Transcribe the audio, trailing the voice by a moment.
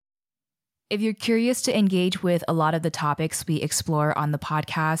If you're curious to engage with a lot of the topics we explore on the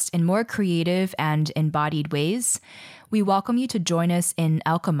podcast in more creative and embodied ways, we welcome you to join us in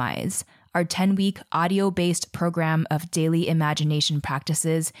Alchemize, our 10-week audio-based program of daily imagination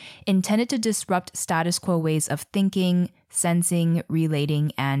practices intended to disrupt status quo ways of thinking, sensing,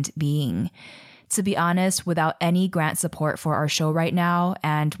 relating, and being. To be honest, without any grant support for our show right now,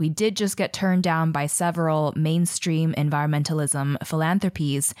 and we did just get turned down by several mainstream environmentalism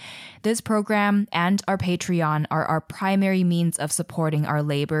philanthropies, this program and our Patreon are our primary means of supporting our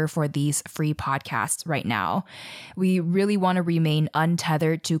labor for these free podcasts right now. We really want to remain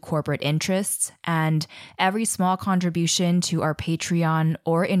untethered to corporate interests, and every small contribution to our Patreon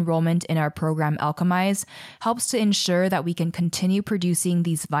or enrollment in our program Alchemize helps to ensure that we can continue producing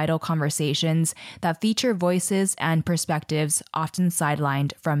these vital conversations that feature voices and perspectives often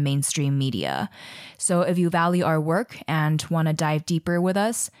sidelined from mainstream media. So if you value our work and want to dive deeper with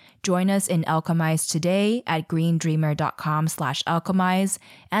us, join us in Alchemize today at greendreamer.com/alchemize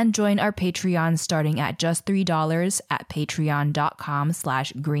and join our Patreon starting at just $3 at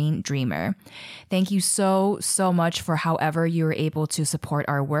patreon.com/greendreamer. Thank you so much for however you are able to support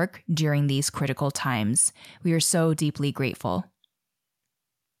our work during these critical times. We are so deeply grateful.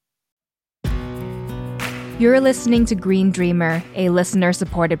 You're listening to Green Dreamer, a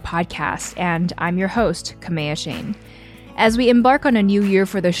listener-supported podcast, and I'm your host, Kamea Shane. As we embark on a new year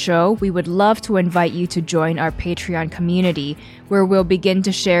for the show, we would love to invite you to join our Patreon community, where we'll begin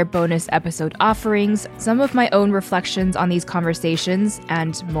to share bonus episode offerings, some of my own reflections on these conversations,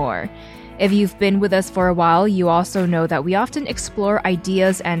 and more. If you've been with us for a while, you also know that we often explore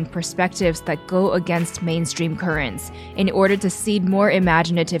ideas and perspectives that go against mainstream currents in order to seed more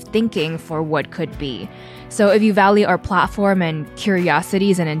imaginative thinking for what could be. So if you value our platform and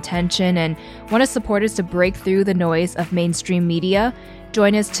curiosities and intention and want to support us to break through the noise of mainstream media,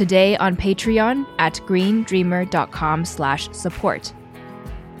 join us today on Patreon at greendreamer.com/support.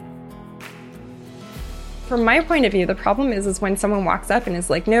 From my point of view, the problem is when someone walks up and is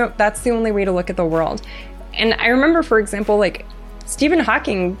like, no, that's the only way to look at the world. And I remember, for example, like Stephen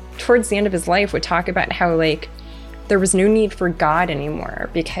Hawking, towards the end of his life, would talk about how like there was no need for God anymore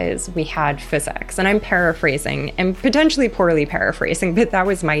because we had physics. And I'm paraphrasing and potentially poorly paraphrasing, but that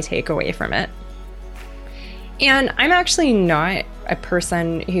was my takeaway from it. And I'm actually not a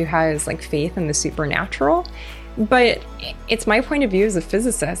person who has like faith in the supernatural. But it's my point of view as a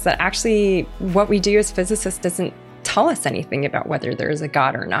physicist that actually what we do as physicists doesn't tell us anything about whether there is a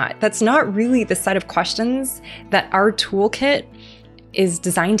God or not. That's not really the set of questions that our toolkit is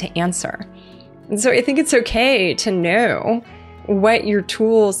designed to answer. And so I think it's okay to know what your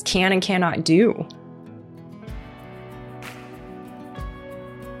tools can and cannot do.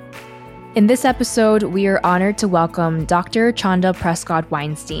 In this episode, we are honored to welcome Dr. Chanda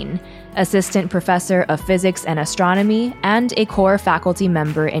Prescod-Weinstein, Assistant Professor of Physics and Astronomy and a core faculty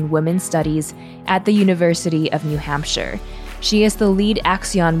member in Women's Studies at the University of New Hampshire. She is the lead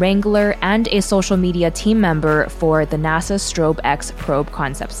Axion Wrangler and a social media team member for the NASA Strobe-X probe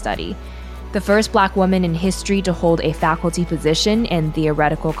concept study. The first Black woman in history to hold a faculty position in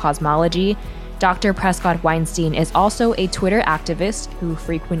theoretical cosmology, Dr. Prescod-Weinstein is also a Twitter activist who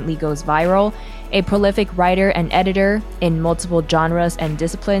frequently goes viral, a prolific writer and editor in multiple genres and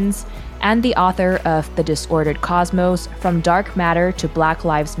disciplines, and the author of The Disordered Cosmos, From Dark Matter to Black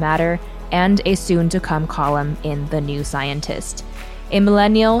Lives Matter, and a soon-to-come column in The New Scientist. A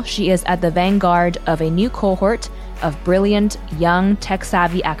millennial, she is at the vanguard of a new cohort of brilliant, young,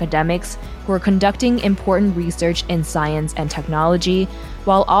 tech-savvy academics who are conducting important research in science and technology,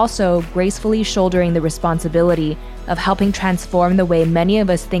 while also gracefully shouldering the responsibility of helping transform the way many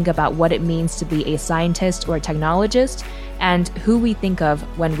of us think about what it means to be a scientist or a technologist, and who we think of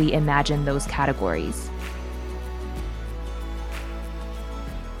when we imagine those categories.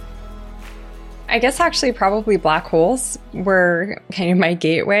 I guess actually probably black holes were kind of my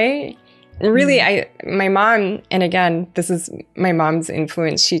gateway. And really, my mom, and again, this is my mom's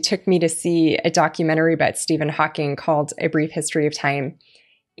influence, she took me to see a documentary about Stephen Hawking called A Brief History of Time.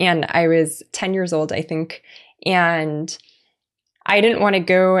 And I was 10 years old, I think. And I didn't want to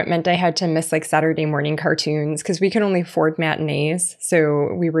go. It meant I had to miss like Saturday morning cartoons because we could only afford matinees.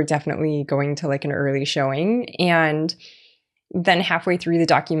 So we were definitely going to like an early showing. And then halfway through the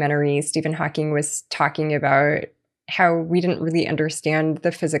documentary, Stephen Hawking was talking about how we didn't really understand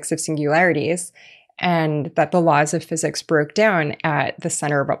the physics of singularities and that the laws of physics broke down at the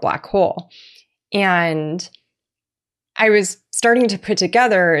center of a black hole. And I was starting to put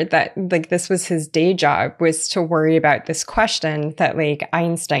together that like this was his day job, was to worry about this question that like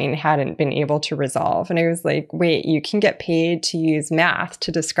Einstein hadn't been able to resolve. And I was like, wait, you can get paid to use math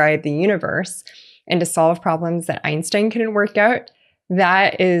to describe the universe and to solve problems that Einstein couldn't work out.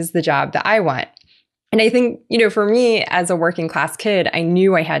 That is the job that I want. And I think, for me as a working class kid, I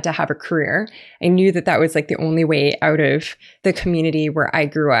knew I had to have a career. I knew that that was like the only way out of the community where I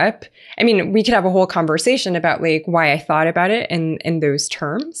grew up. I mean, we could have a whole conversation about like why I thought about it in those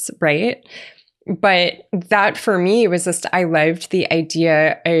terms, right? But that for me was just, I loved the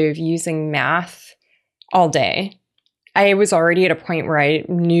idea of using math all day. I was already at a point where I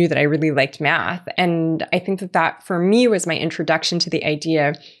knew that I really liked math. And I think that that for me was my introduction to the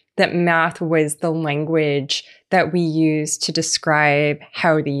idea that math was the language that we use to describe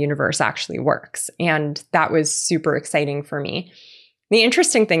how the universe actually works. And that was super exciting for me. The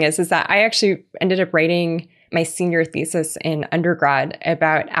interesting thing is that I actually ended up writing my senior thesis in undergrad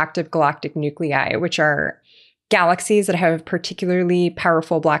about active galactic nuclei, which are galaxies that have particularly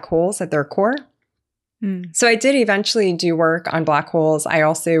powerful black holes at their core. So I did eventually do work on black holes. I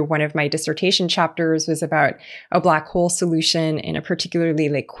also, one of my dissertation chapters was about a black hole solution in a particularly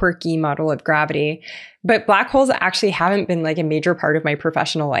like quirky model of gravity. But black holes actually haven't been like a major part of my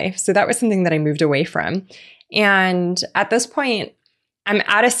professional life. So that was something that I moved away from. And at this point, I'm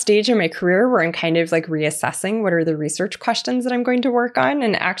at a stage in my career where I'm kind of like reassessing what are the research questions that I'm going to work on.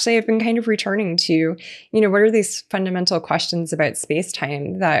 And actually, I've been kind of returning to, what are these fundamental questions about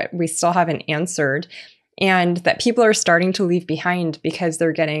space-time that we still haven't answered and that people are starting to leave behind because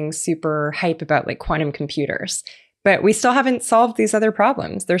they're getting super hype about like quantum computers. But we still haven't solved these other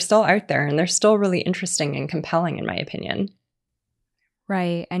problems. They're still out there and they're still really interesting and compelling, in my opinion.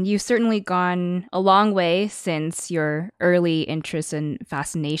 Right. And you've certainly gone a long way since your early interest and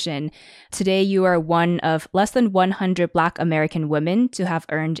fascination. Today, you are one of less than 100 Black American women to have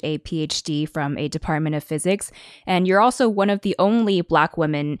earned a PhD from a department of physics. And you're also one of the only Black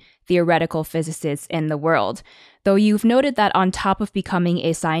women theoretical physicists in the world. Though you've noted that on top of becoming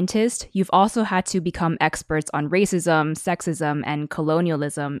a scientist, you've also had to become experts on racism, sexism, and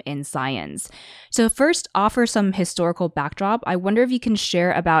colonialism in science. So first, offer some historical backdrop. I wonder if you can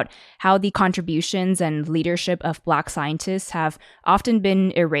share about how the contributions and leadership of Black scientists have often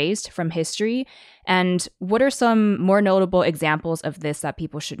been erased from history. And what are some more notable examples of this that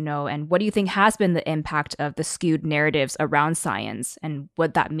people should know? And what do you think has been the impact of the skewed narratives around science and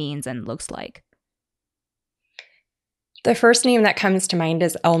what that means and looks like? The first name that comes to mind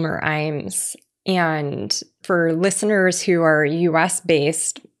is Elmer Imes. And for listeners who are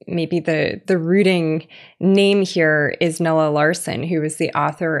US-based, maybe the rooting name here is Nella Larsen, who was the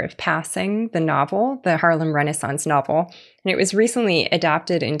author of Passing, the novel, the Harlem Renaissance novel. And it was recently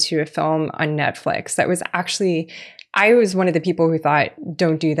adapted into a film on Netflix that was actually, I was one of the people who thought,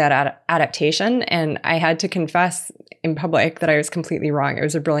 don't do that adaptation. And I had to confess in public that I was completely wrong. It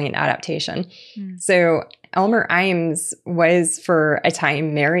was a brilliant adaptation. So Elmer Imes was for a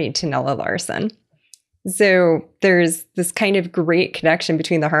time married to Nella Larsen. So there's this kind of great connection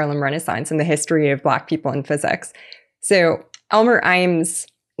between the Harlem Renaissance and the history of Black people in physics. So Elmer Imes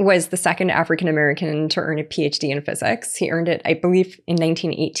was the second African-American to earn a PhD in physics. He earned it, I believe, in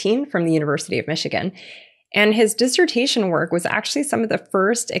 1918 from the University of Michigan. And his dissertation work was actually some of the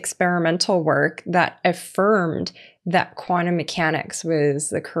first experimental work that affirmed that quantum mechanics was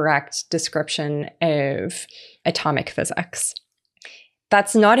the correct description of atomic physics.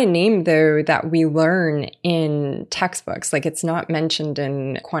 That's not a name, though, that we learn in textbooks. Like, it's not mentioned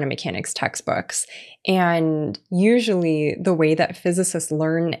in quantum mechanics textbooks. And usually the way that physicists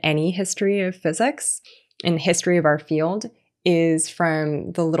learn any history of physics and history of our field is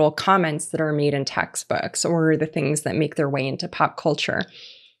from the little comments that are made in textbooks or the things that make their way into pop culture.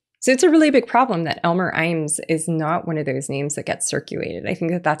 So it's a really big problem that Elmer Imes is not one of those names that gets circulated. I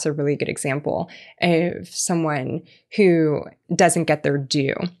think that that's a really good example of someone who doesn't get their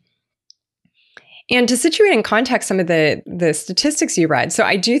due. And to situate in context some of the statistics you read, so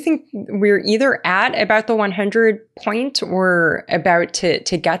I do think we're either at about the 100 point or about to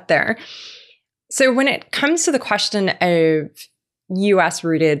get there. So when it comes to the question of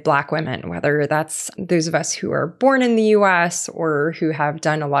US-rooted Black women, whether that's those of us who are born in the US or who have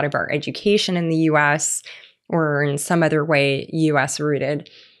done a lot of our education in the US or in some other way US-rooted,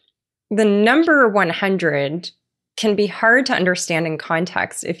 the number 100 can be hard to understand in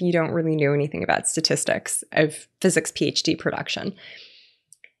context if you don't really know anything about statistics of physics PhD production.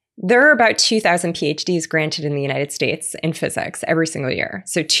 There are about 2,000 PhDs granted in the United States in physics every single year.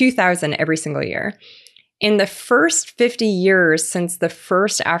 So 2,000 every single year. in the first 50 years since the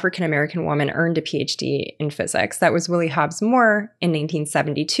first African-American woman earned a PhD in physics, that was Willie Hobbs Moore in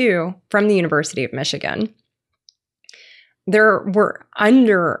 1972 from the University of Michigan, there were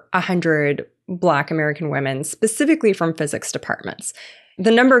under 100 Black American women, specifically from physics departments.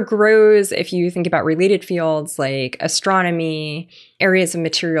 The number grows if you think about related fields like astronomy, areas of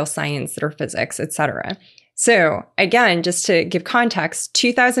material science that are physics, etc. So again, just to give context,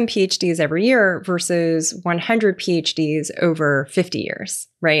 2,000 PhDs every year versus 100 PhDs over 50 years,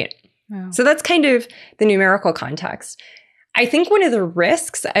 right? Wow. So that's kind of the numerical context. I think one of the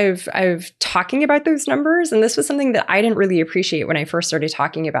risks of talking about those numbers, and this was something that I didn't really appreciate when I first started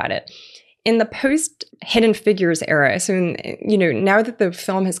talking about it, in the post-Hidden Figures era, so now that the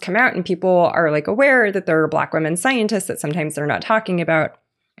film has come out and people are like aware that there are Black women scientists that sometimes they're not talking about,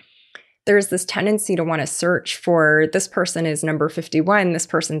 there's this tendency to want to search for this person is number 51, this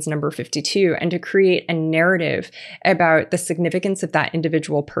person's number 52, and to create a narrative about the significance of that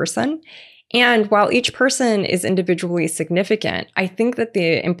individual person. And while each person is individually significant, I think that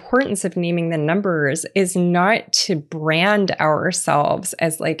the importance of naming the numbers is not to brand ourselves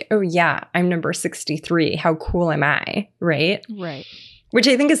as like, oh yeah, I'm number 63. How cool am I? Right? Right. Which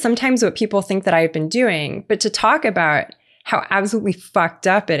I think is sometimes what people think that I've been doing, but to talk about how absolutely fucked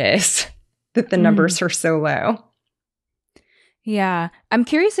up it is that the numbers are so low. Yeah. I'm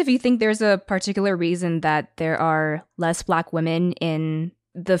curious if you think there's a particular reason that there are less Black women in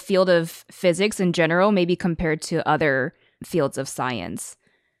the field of physics in general, maybe compared to other fields of science.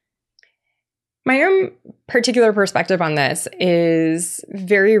 My own particular perspective on this is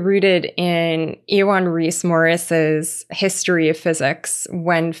very rooted in Ewan Rhys Morris's History of Physics,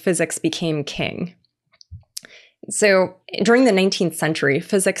 when physics became king. So during the 19th century,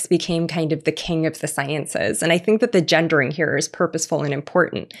 physics became kind of the king of the sciences. And I think that the gendering here is purposeful and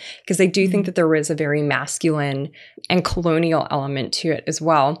important because I do think that there was a very masculine and colonial element to it as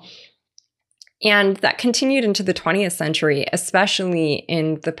well. And that continued into the 20th century, especially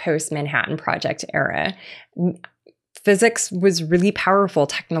in the post-Manhattan Project era. Physics was really powerful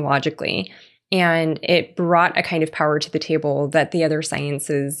technologically. And it brought a kind of power to the table that the other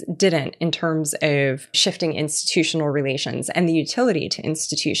sciences didn't in terms of shifting institutional relations and the utility to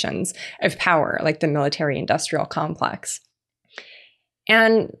institutions of power, like the military-industrial complex.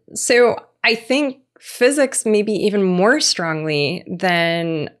 And so I think physics, maybe even more strongly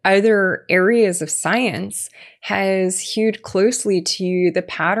than other areas of science, has hewed closely to the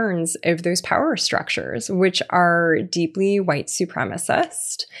patterns of those power structures, which are deeply white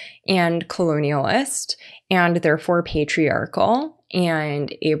supremacist and colonialist, and therefore patriarchal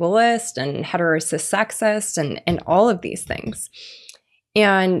and ableist and heterosis sexist and all of these things.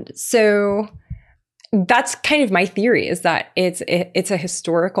 And so that's kind of my theory, is that it's a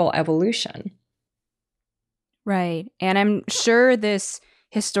historical evolution. Right. And I'm sure this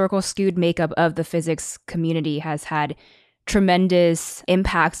historical skewed makeup of the physics community has had tremendous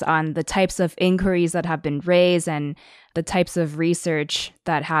impacts on the types of inquiries that have been raised and the types of research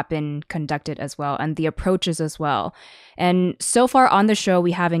that have been conducted as well, and the approaches as well. And so far on the show,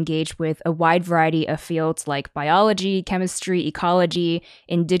 we have engaged with a wide variety of fields like biology, chemistry, ecology,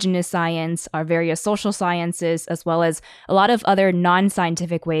 indigenous science, our various social sciences, as well as a lot of other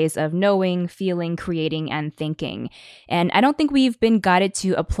non-scientific ways of knowing, feeling, creating, and thinking. And I don't think we've been guided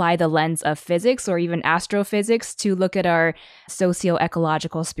to apply the lens of physics or even astrophysics to look at our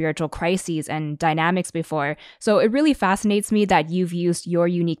socio-ecological spiritual crises and dynamics before. So it really fascinates me that you've used your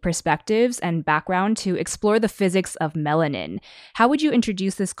unique perspectives and background to explore the physics of melanin. How would you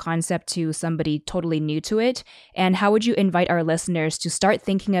introduce this concept to somebody totally new to it? And how would you invite our listeners to start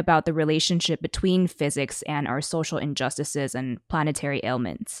thinking about the relationship between physics and our social injustices and planetary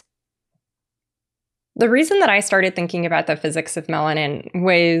ailments? The reason that I started thinking about the physics of melanin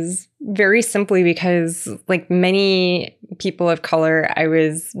was very simply because, like many people of color, I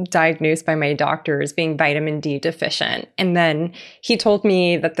was diagnosed by my doctor as being vitamin D deficient. And then he told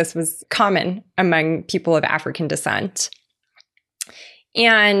me that this was common among people of African descent.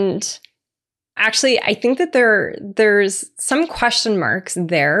 And actually, I think that there's some question marks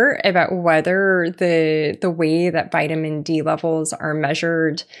there about whether the way that vitamin D levels are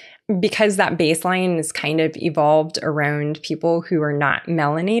measured, because that baseline is kind of evolved around people who are not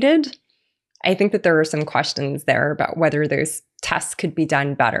melanated. I think that there are some questions there about whether those tests could be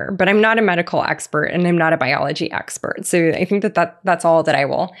done better. But I'm not a medical expert and I'm not a biology expert. So I think that's all that I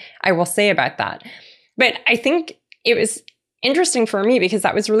will say about that. But I think it was interesting for me because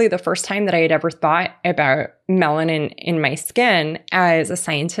that was really the first time that I had ever thought about melanin in my skin as a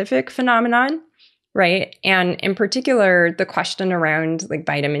scientific phenomenon. right? And in particular, the question around like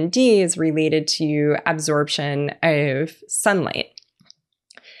vitamin D is related to absorption of sunlight.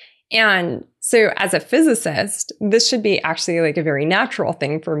 And so as a physicist, this should be actually like a very natural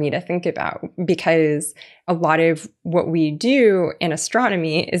thing for me to think about, because a lot of what we do in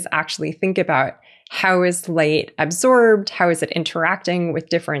astronomy is actually think about how is light absorbed, how is it interacting with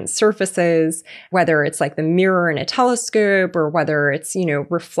different surfaces, whether it's like the mirror in a telescope or whether it's,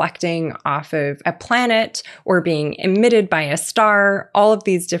 reflecting off of a planet or being emitted by a star, all of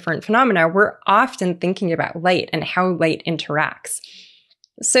these different phenomena. We're often thinking about light and how light interacts.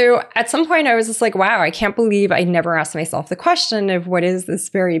 So at some point I was just like, wow, I can't believe I never asked myself the question of what is this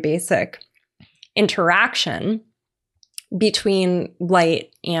very basic interaction between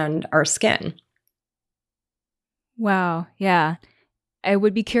light and our skin. Wow. Yeah. I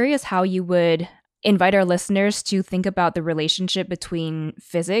would be curious how you would invite our listeners to think about the relationship between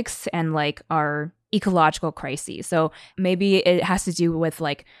physics and like our ecological crises. So maybe it has to do with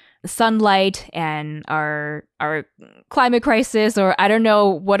like sunlight and our climate crisis, or I don't know,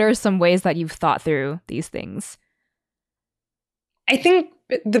 what are some ways that you've thought through these things? I think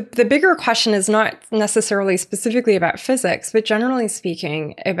the bigger question is not necessarily specifically about physics, but generally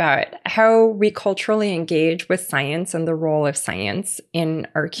speaking about how we culturally engage with science and the role of science in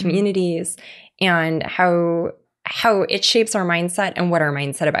our communities, and how it shapes our mindset and what our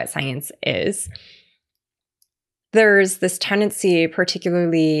mindset about science is. There's this tendency,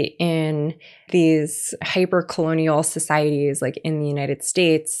 particularly in these hyper-colonial societies like in the United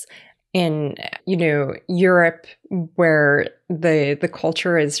States, in Europe, where the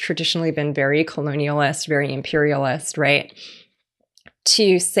culture has traditionally been very colonialist, very imperialist, right?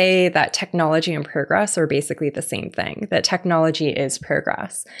 To say that technology and progress are basically the same thing, that technology is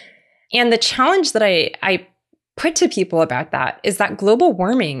progress. And the challenge that I put to people about that is that global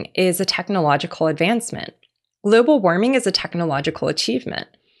warming is a technological advancement. Global warming is a technological achievement.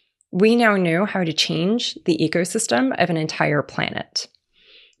 We now know how to change the ecosystem of an entire planet.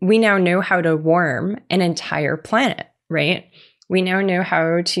 We now know how to warm an entire planet, right? We now know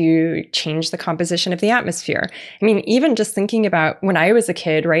how to change the composition of the atmosphere. I mean, even just thinking about when I was a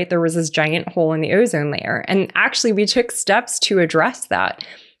kid, right, there was this giant hole in the ozone layer. And actually, we took steps to address that.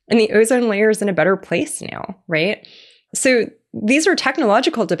 And the ozone layer is in a better place now, right? So these are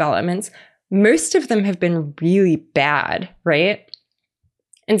technological developments. Most of them have been really bad, right?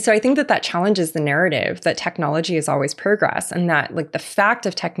 And so I think that challenges the narrative that technology is always progress, and that like the fact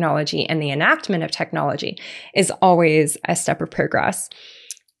of technology and the enactment of technology is always a step of progress.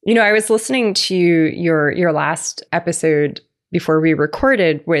 I was listening to your last episode before we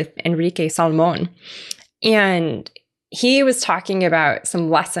recorded with Enrique Salmon, and he was talking about some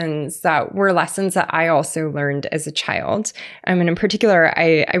lessons that were lessons that I also learned as a child. And in particular,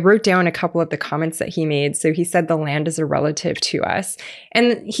 I wrote down a couple of the comments that he made. So he said the land is a relative to us.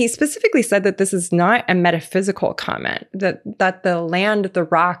 And he specifically said that this is not a metaphysical comment, that the land, the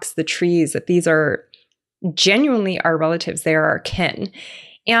rocks, the trees, that these are genuinely our relatives. They are our kin.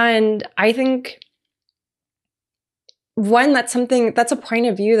 And I think that's a point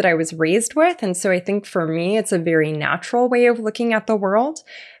of view that I was raised with. And so I think for me, it's a very natural way of looking at the world.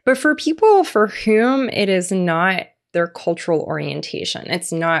 But for people for whom it is not their cultural orientation,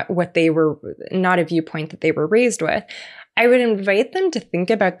 it's not not a viewpoint that they were raised with, I would invite them to think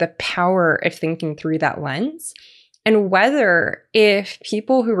about the power of thinking through that lens, and whether if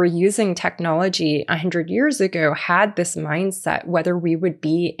people who were using technology 100 years ago had this mindset, whether we would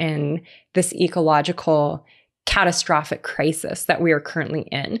be in this ecological catastrophic crisis that we are currently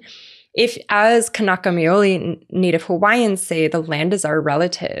in. If, as Kanaka Maoli Native Hawaiians say, the land is our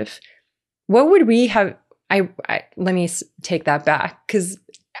relative, what would we have? Let me take that back, because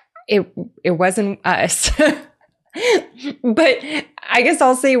it wasn't us. But I guess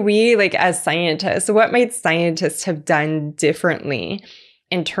I'll say we, like as scientists, what might scientists have done differently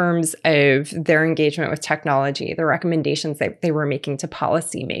in terms of their engagement with technology, the recommendations that they were making to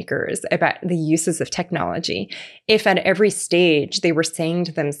policymakers about the uses of technology, if at every stage they were saying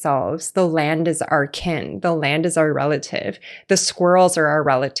to themselves, the land is our kin, the land is our relative, the squirrels are our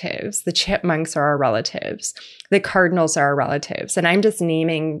relatives, the chipmunks are our relatives, the cardinals are our relatives. And I'm just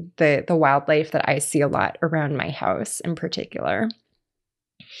naming the wildlife that I see a lot around my house in particular.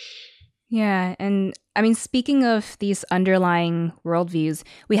 Yeah, and I mean, speaking of these underlying worldviews,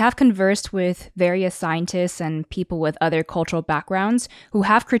 we have conversed with various scientists and people with other cultural backgrounds who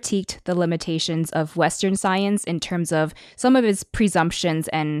have critiqued the limitations of Western science in terms of some of its presumptions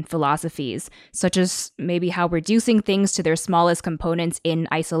and philosophies, such as maybe how reducing things to their smallest components in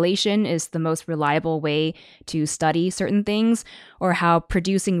isolation is the most reliable way to study certain things, or how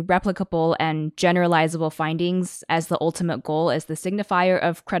producing replicable and generalizable findings as the ultimate goal is the signifier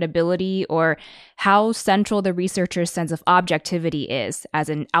of credibility, or how central the researcher's sense of objectivity is as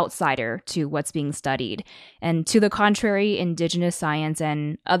an outsider to what's being studied. And to the contrary, indigenous science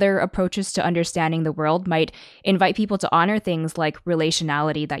and other approaches to understanding the world might invite people to honor things like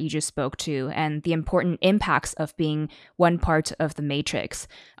relationality that you just spoke to and the important impacts of being one part of the matrix.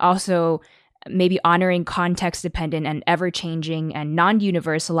 Also, maybe honoring context-dependent and ever-changing and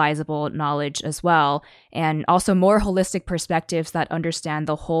non-universalizable knowledge as well, and also more holistic perspectives that understand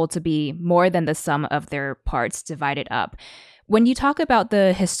the whole to be more than the sum of their parts divided up. When you talk about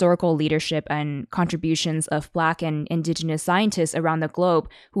the historical leadership and contributions of Black and Indigenous scientists around the globe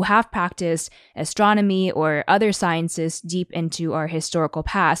who have practiced astronomy or other sciences deep into our historical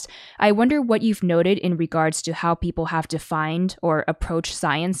past, I wonder what you've noted in regards to how people have defined or approached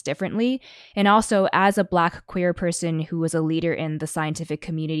science differently. And also, as a Black queer person who is a leader in the scientific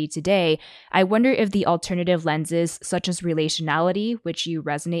community today, I wonder if the alternative lenses, such as relationality, which you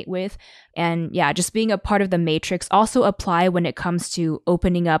resonate with, and just being a part of the matrix also apply when it comes to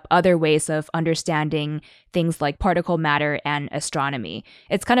opening up other ways of understanding things like particle matter and astronomy.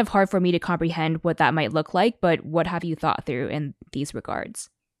 It's kind of hard for me to comprehend what that might look like, but what have you thought through in these regards?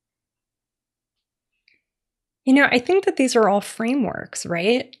 I think that these are all frameworks,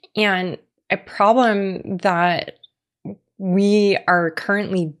 right? And a problem that we are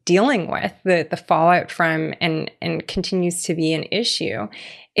currently dealing with, the fallout from and continues to be an issue,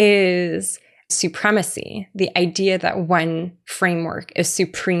 is supremacy, the idea that one framework is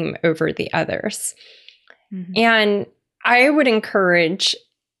supreme over the others. Mm-hmm. And I would encourage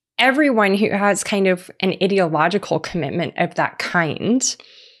everyone who has kind of an ideological commitment of that kind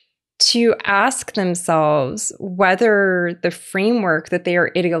to ask themselves whether the framework that they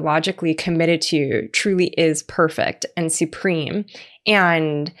are ideologically committed to truly is perfect and supreme,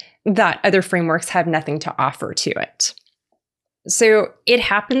 and that other frameworks have nothing to offer to it. So it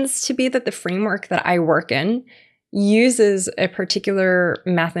happens to be that the framework that I work in uses a particular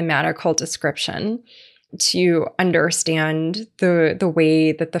mathematical description to understand the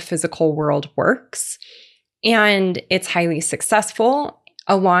way that the physical world works. And it's highly successful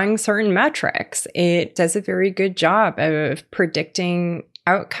along certain metrics. It does a very good job of predicting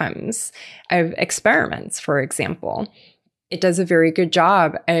outcomes of experiments, for example. It does a very good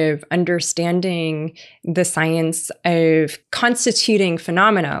job of understanding the science of constituting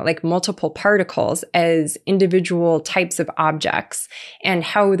phenomena like multiple particles as individual types of objects and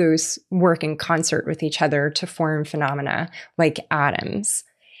how those work in concert with each other to form phenomena like atoms.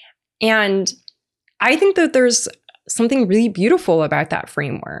 And I think that there's something really beautiful about that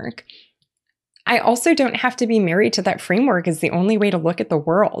framework. I also don't have to be married to that framework as the only way to look at the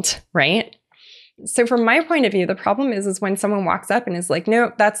world, right? So from my point of view, the problem is when someone walks up and is like,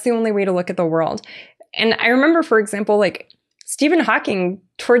 no, that's the only way to look at the world. And I remember, for example, like Stephen Hawking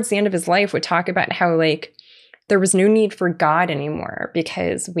towards the end of his life would talk about how like there was no need for God anymore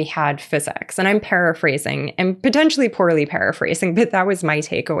because we had physics. And I'm paraphrasing and potentially poorly paraphrasing, but that was my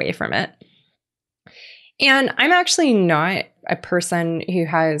takeaway from it. And I'm actually not a person who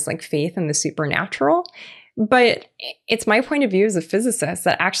has like faith in the supernatural. But it's my point of view as a physicist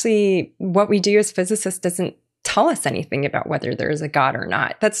that actually what we do as physicists doesn't tell us anything about whether there is a God or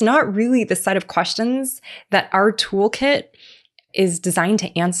not. That's not really the set of questions that our toolkit is designed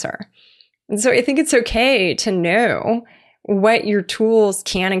to answer. And so I think it's okay to know what your tools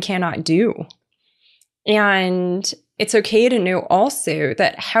can and cannot do. And it's okay to know also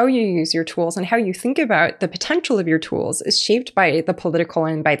that how you use your tools and how you think about the potential of your tools is shaped by the political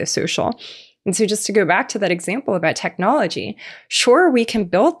and by the social. And so just to go back to that example about technology, sure, we can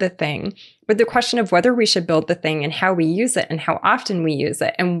build the thing, but the question of whether we should build the thing and how we use it and how often we use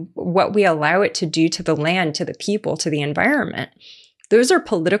it and what we allow it to do to the land, to the people, to the environment, those are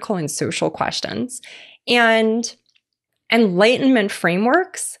political and social questions. And Enlightenment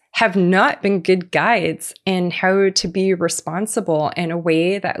frameworks have not been good guides in how to be responsible in a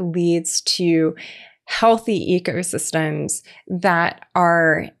way that leads to healthy ecosystems that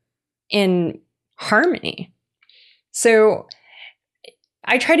are in harmony. So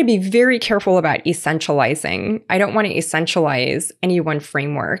I try to be very careful about essentializing. I don't want to essentialize any one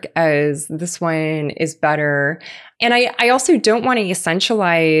framework as this one is better. And I also don't want to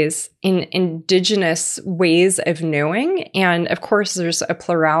essentialize in indigenous ways of knowing. And of course, there's a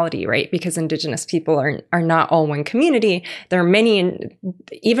plurality, right? Because indigenous people are not all one community. There are many,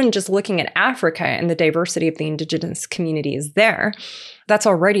 even just looking at Africa and the diversity of the indigenous communities there, that's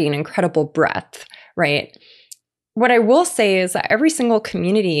already an incredible breadth, right? What I will say is that every single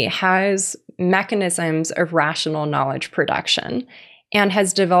community has mechanisms of rational knowledge production and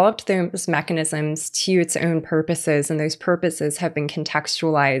has developed those mechanisms to its own purposes. And those purposes have been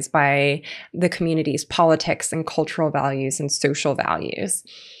contextualized by the community's politics and cultural values and social values.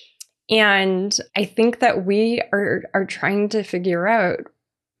 And I think that we are trying to figure out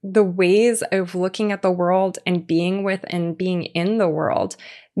the ways of looking at the world and being with and being in the world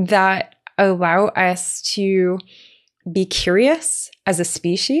that allow us to be curious as a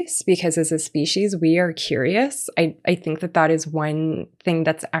species, because as a species, we are curious. I think that is one thing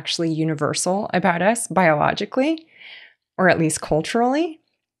that's actually universal about us biologically, or at least culturally,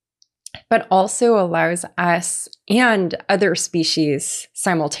 but also allows us and other species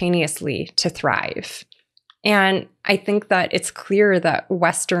simultaneously to thrive. And I think that it's clear that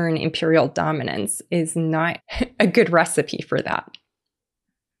Western imperial dominance is not a good recipe for that.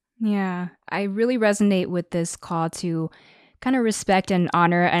 Yeah, I really resonate with this call to kind of respect and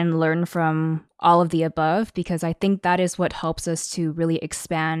honor and learn from all of the above, because I think that is what helps us to really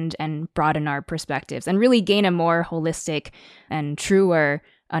expand and broaden our perspectives and really gain a more holistic and truer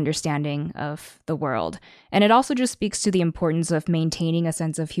understanding of the world. And it also just speaks to the importance of maintaining a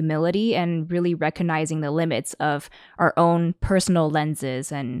sense of humility and really recognizing the limits of our own personal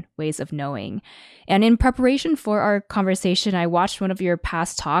lenses and ways of knowing. And in preparation for our conversation, I watched one of your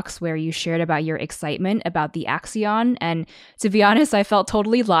past talks where you shared about your excitement about the axion. And to be honest, I felt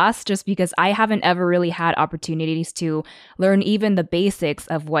totally lost just because I haven't ever really had opportunities to learn even the basics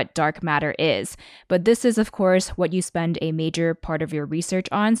of what dark matter is. But this is, of course, what you spend a major part of your research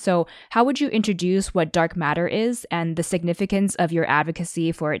on. So how would you introduce what dark matter is and the significance of your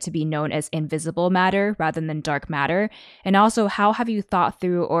advocacy for it to be known as invisible matter rather than dark matter? And also, how have you thought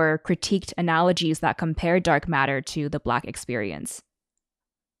through or critiqued analogies that compare dark matter to the Black experience?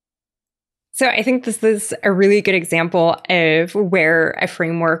 So I think this is a really good example of where a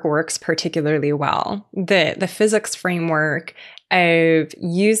framework works particularly well. The physics framework of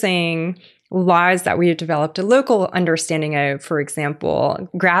using laws that we have developed a local understanding of, for example,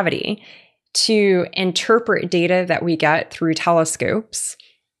 gravity, to interpret data that we get through telescopes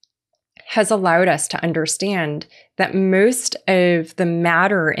has allowed us to understand that most of the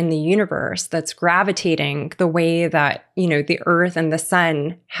matter in the universe that's gravitating the way that, the Earth and the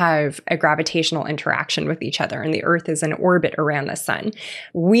sun have a gravitational interaction with each other, and the Earth is in orbit around the sun.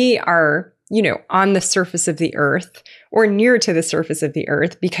 We are, on the surface of the Earth or near to the surface of the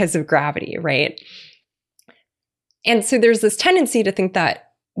Earth because of gravity, right? And so there's this tendency to think that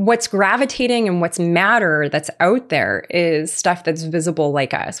what's gravitating and what's matter that's out there is stuff that's visible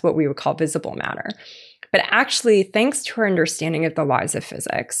like us, what we would call visible matter. But actually, thanks to our understanding of the laws of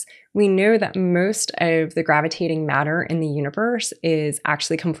physics, we know that most of the gravitating matter in the universe is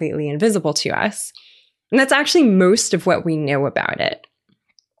actually completely invisible to us. And that's actually most of what we know about it.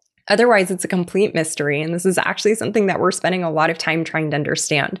 Otherwise, it's a complete mystery. And this is actually something that we're spending a lot of time trying to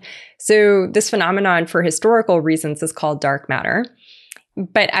understand. So this phenomenon, for historical reasons, is called dark matter.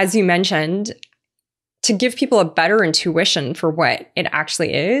 But as you mentioned, to give people a better intuition for what it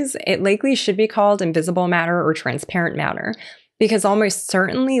actually is, it likely should be called invisible matter or transparent matter, because almost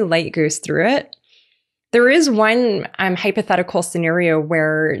certainly light goes through it. There is one hypothetical scenario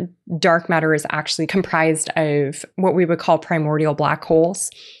where dark matter is actually comprised of what we would call primordial black holes,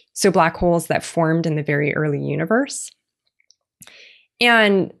 so black holes that formed in the very early universe.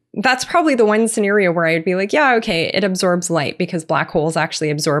 And that's probably the one scenario where I'd be like, yeah, okay, it absorbs light because black holes actually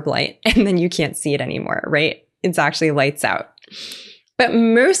absorb light and then you can't see it anymore, right? It's actually lights out. But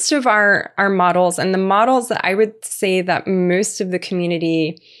most of our models, and the models that I would say that most of the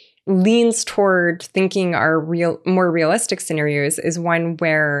community leans toward thinking are more realistic scenarios, is one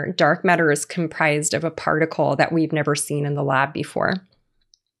where dark matter is comprised of a particle that we've never seen in the lab before.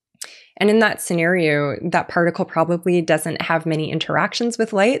 And in that scenario, that particle probably doesn't have many interactions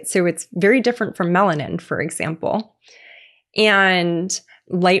with light. So it's very different from melanin, for example. And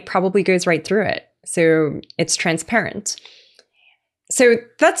light probably goes right through it. So it's transparent. So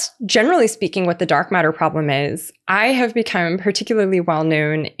that's generally speaking what the dark matter problem is. I have become particularly well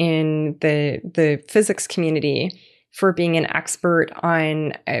known in the physics community for being an expert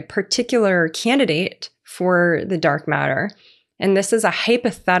on a particular candidate for the dark matter. And this is a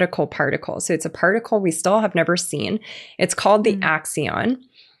hypothetical particle. So it's a particle we still have never seen. It's called the axion.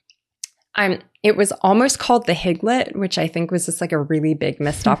 It was almost called the Higlet, which I think was just like a really big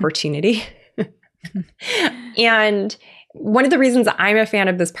missed opportunity. And one of the reasons I'm a fan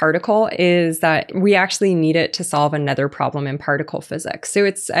of this particle is that we actually need it to solve another problem in particle physics. So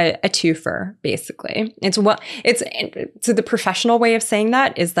it's a twofer, basically. So the professional way of saying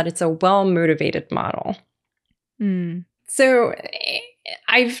that is that it's a well-motivated model. So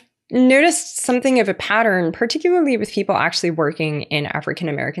I've noticed something of a pattern, particularly with people actually working in African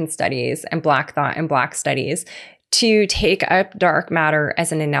American studies and Black thought and Black studies, to take up dark matter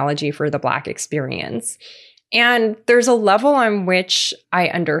as an analogy for the Black experience. And there's a level on which I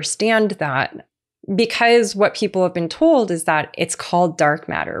understand that, because what people have been told is that it's called dark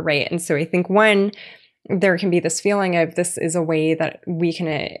matter, right? And so I think there can be this feeling of this is a way that we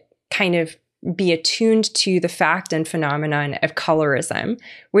can kind of be attuned to the fact and phenomenon of colorism,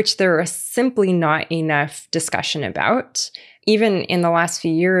 which there is simply not enough discussion about. Even in the last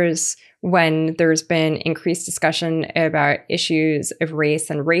few years, when there's been increased discussion about issues of race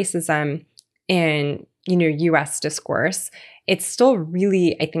and racism in US discourse, it's still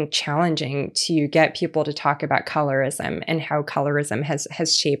really, I think, challenging to get people to talk about colorism and how colorism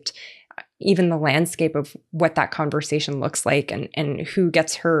has shaped even the landscape of what that conversation looks like and who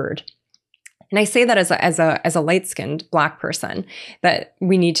gets heard. And I say that as a light-skinned Black person, that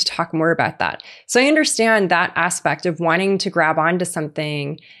we need to talk more about that. So I understand that aspect of wanting to grab onto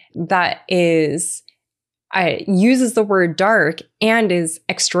something that uses the word dark and is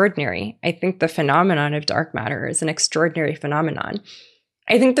extraordinary. I think the phenomenon of dark matter is an extraordinary phenomenon.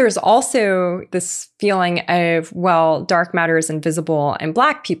 I think there's also this feeling of, well, dark matter is invisible and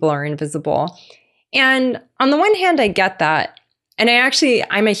Black people are invisible. And on the one hand, I get that. And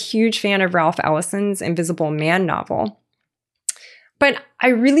I'm a huge fan of Ralph Ellison's Invisible Man novel. But I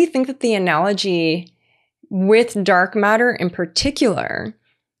really think that the analogy with dark matter in particular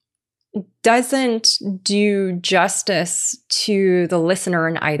doesn't do justice to the listener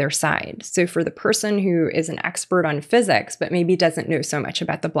on either side. So for the person who is an expert on physics, but maybe doesn't know so much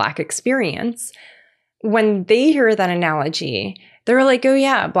about the Black experience, when they hear that analogy, they're like, oh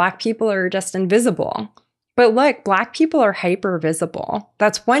yeah, Black people are just invisible. But look, Black people are hyper visible.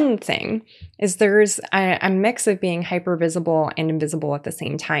 That's one thing, is there's a mix of being hyper visible and invisible at the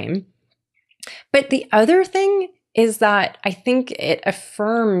same time. But the other thing is that I think it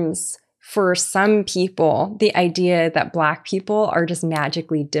affirms for some people the idea that Black people are just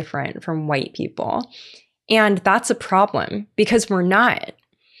magically different from white people. And that's a problem, because we're not.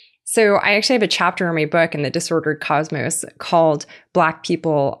 So I actually have a chapter in my book in the Disordered Cosmos called Black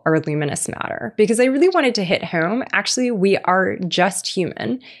People Are Luminous Matter, because I really wanted to hit home. Actually, we are just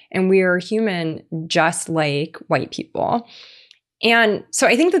human, and we are human just like white people. And so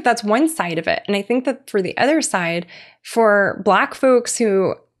I think that that's one side of it. And I think that for the other side, for Black folks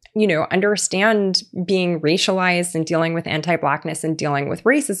who, understand being racialized and dealing with anti-Blackness and dealing with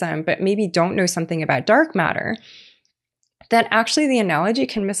racism, but maybe don't know something about dark matter, that actually the analogy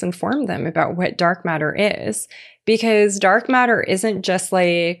can misinform them about what dark matter is. Because dark matter isn't just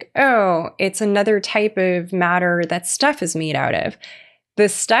like, oh, it's another type of matter that stuff is made out of. The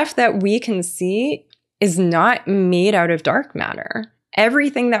stuff that we can see is not made out of dark matter.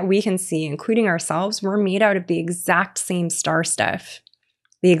 Everything that we can see, including ourselves, we're made out of the exact same star stuff.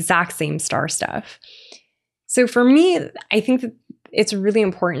 The exact same star stuff. So for me, I think that it's really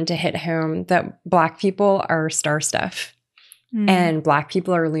important to hit home that Black people are star stuff. And Black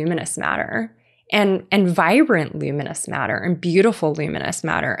people are luminous matter, and vibrant luminous matter, and beautiful luminous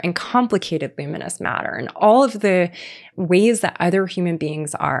matter, and complicated luminous matter, and all of the ways that other human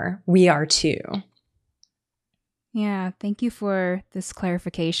beings are, we are too. Yeah, thank you for this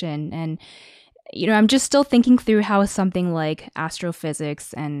clarification. And I'm just still thinking through how something like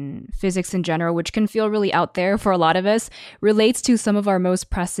astrophysics and physics in general, which can feel really out there for a lot of us, relates to some of our most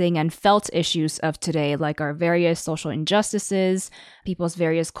pressing and felt issues of today, like our various social injustices, people's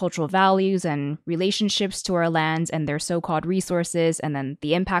various cultural values and relationships to our lands and their so-called resources, and then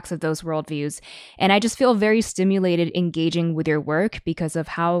the impacts of those worldviews. And I just feel very stimulated engaging with your work because of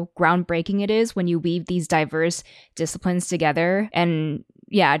how groundbreaking it is when you weave these diverse disciplines together, and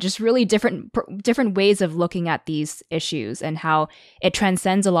just really different ways of looking at these issues and how it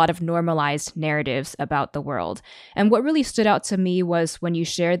transcends a lot of normalized narratives about the world. And what really stood out to me was when you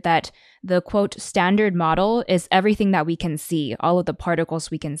shared that the, quote, standard model is everything that we can see, all of the particles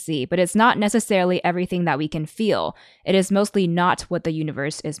we can see, but it's not necessarily everything that we can feel. It is mostly not what the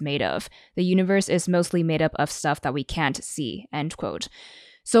universe is made of. The universe is mostly made up of stuff that we can't see, end quote.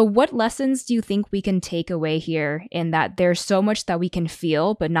 So what lessons do you think we can take away here in that there's so much that we can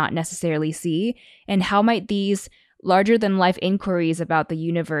feel but not necessarily see? And how might these larger than life inquiries about the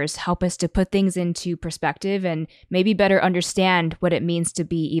universe help us to put things into perspective and maybe better understand what it means to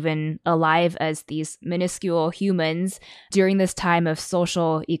be even alive as these minuscule humans during this time of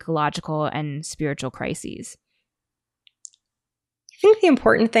social, ecological, and spiritual crises? I think the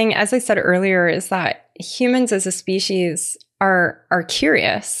important thing, as I said earlier, is that humans as a species are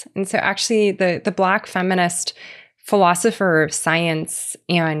curious. And so actually the Black feminist philosopher of science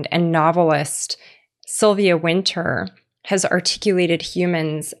and novelist Sylvia Wynter has articulated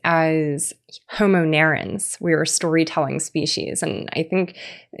humans as Homo narrans. We're a storytelling species. And I think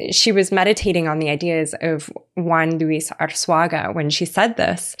she was meditating on the ideas of Juan Luis Arzuaga when she said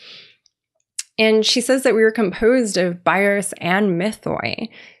this. And she says that we are composed of bios and mythoi.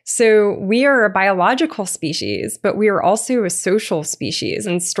 So we are a biological species, but we are also a social species,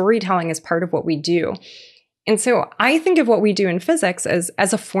 and storytelling is part of what we do. And so I think of what we do in physics as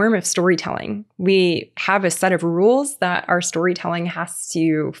a form of storytelling. We have a set of rules that our storytelling has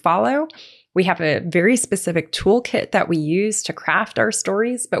to follow. We have a very specific toolkit that we use to craft our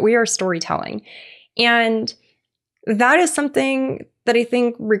stories, but we are storytelling. And that is something that I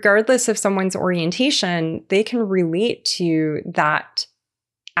think, regardless of someone's orientation, they can relate to that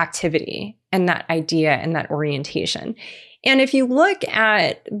activity and that idea and that orientation. And if you look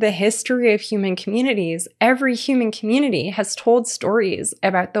at the history of human communities, every human community has told stories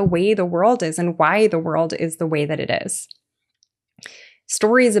about the way the world is and why the world is the way that it is.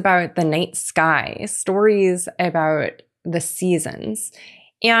 Stories about the night sky, stories about the seasons.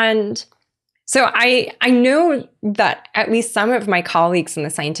 And so I know that at least some of my colleagues in the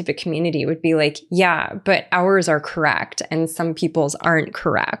scientific community would be like, yeah, but ours are correct and some people's aren't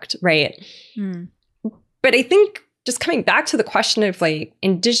correct, right? But I think just coming back to the question of like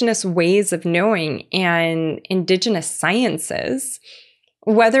indigenous ways of knowing and indigenous sciences,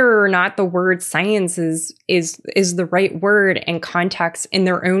 whether or not the word science is the right word and context in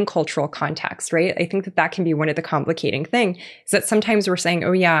their own cultural context, right? I think that can be one of the complicating things, is that sometimes we're saying,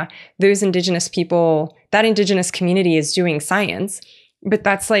 oh yeah, those indigenous people, that indigenous community is doing science, but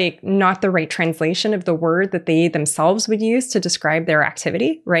that's like not the right translation of the word that they themselves would use to describe their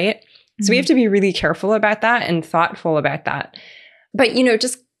activity, right? Mm-hmm. So we have to be really careful about that and thoughtful about that. But, you know,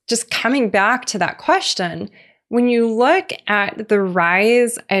 just coming back to that question, when you look at the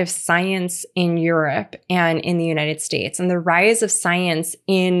rise of science in Europe and in the United States and the rise of science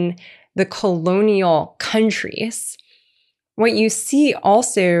in the colonial countries, what you see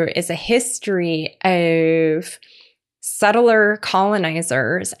also is a history of settler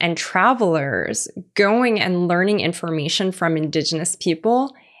colonizers and travelers going and learning information from indigenous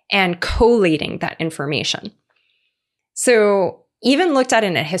people and collating that information. So even looked at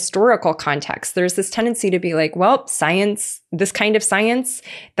in a historical context, there's this tendency to be like, well, science, this kind of science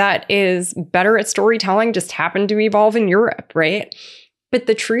that is better at storytelling just happened to evolve in Europe, right? But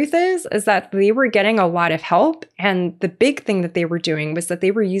the truth is that they were getting a lot of help. And the big thing that they were doing was that they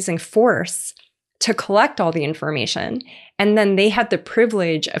were using force to collect all the information. And then they had the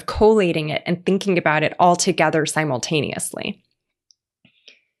privilege of collating it and thinking about it all together simultaneously.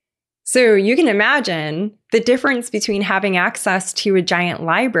 So you can imagine the difference between having access to a giant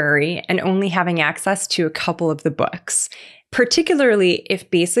library and only having access to a couple of the books, particularly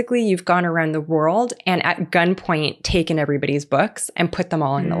if basically you've gone around the world and at gunpoint taken everybody's books and put them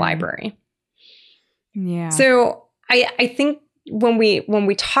all in the library. Yeah. So I think when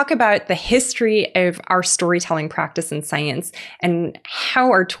we talk about the history of our storytelling practice in science and how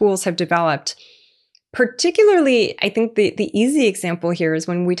our tools have developed, particularly, I think the easy example here is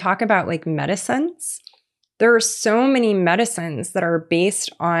when we talk about like medicines. There are so many medicines that are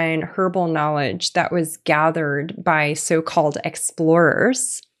based on herbal knowledge that was gathered by so-called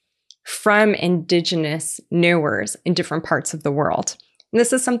explorers from indigenous knowers in different parts of the world. And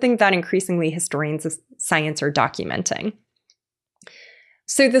this is something that increasingly historians of science are documenting.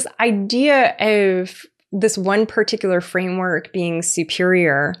 So this idea of this one particular framework being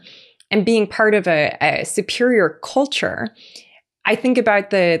superior and being part of a superior culture, I think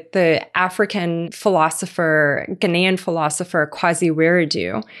about the African philosopher, Ghanaian philosopher, Kwasi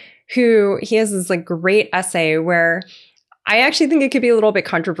Wiredu, who he has this like great essay where I actually think it could be a little bit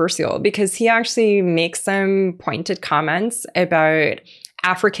controversial because he actually makes some pointed comments about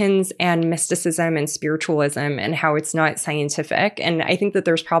Africans and mysticism and spiritualism and how it's not scientific. And I think that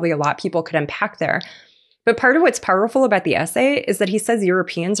there's probably a lot people could unpack there. But part of what's powerful about the essay is that he says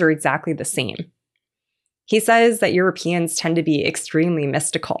Europeans are exactly the same. He says that Europeans tend to be extremely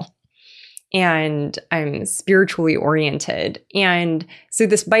mystical. and I'm spiritually oriented. And so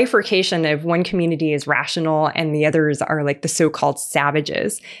this bifurcation of one community is rational and the others are like the so-called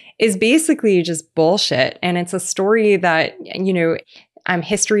savages is basically just bullshit. And it's a story that,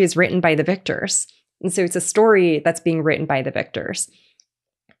 history is written by the victors. And so it's a story that's being written by the victors.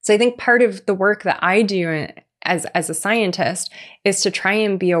 So I think part of the work that I do as a scientist is to try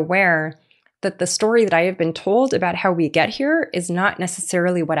and be aware that the story that I have been told about how we get here is not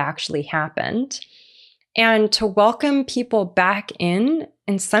necessarily what actually happened. And to welcome people back in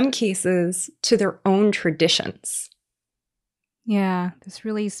some cases, to their own traditions. Yeah, this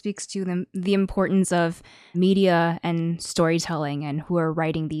really speaks to the importance of media and storytelling and who are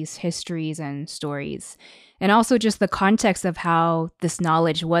writing these histories and stories. And also just the context of how this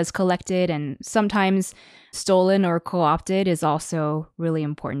knowledge was collected and sometimes stolen or co-opted is also really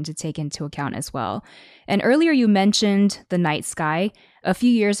important to take into account as well. And earlier you mentioned the night sky. A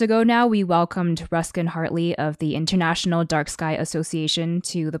few years ago now, we welcomed Ruskin Hartley of the International Dark Sky Association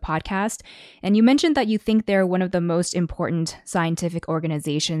to the podcast. And you mentioned that you think they're one of the most important scientific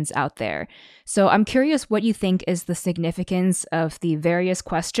organizations out there. So I'm curious what you think is the significance of the various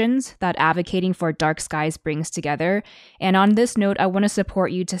questions that advocating for dark skies brings together. And on this note, I want to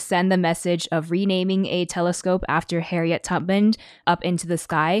support you to send the message of renaming a telescope after Harriet Tubman up into the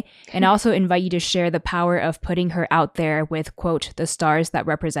sky, and also invite you to share the power of putting her out there with, quote, the stars that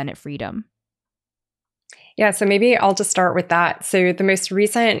represented freedom. Yeah, so maybe I'll just start with that. So the most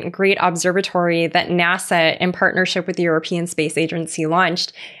recent great observatory that NASA, in partnership with the European Space Agency,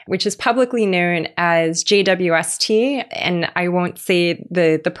 launched, which is publicly known as JWST, and I won't say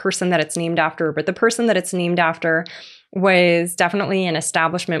the person that it's named after, but the person that it's named after was definitely an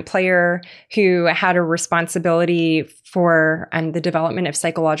establishment player who had a responsibility for the development of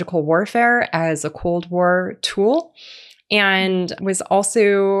psychological warfare as a Cold War tool, and was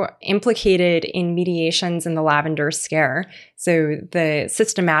also implicated in mediations in the Lavender Scare. So the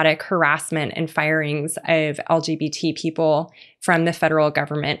systematic harassment and firings of LGBT people from the federal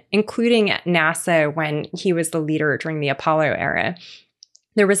government, including at NASA when he was the leader during the Apollo era.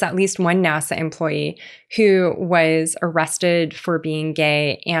 There was at least one NASA employee who was arrested for being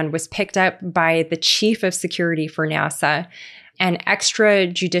gay and was picked up by the chief of security for NASA and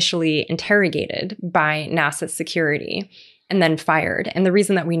extrajudicially interrogated by NASA security and then fired. And the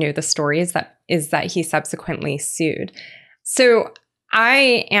reason that we know the story is that he subsequently sued. So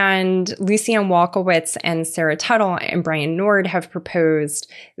I and Lucianne Walkowitz and Sarah Tuttle and Brian Nord have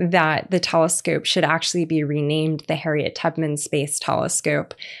proposed that the telescope should actually be renamed the Harriet Tubman Space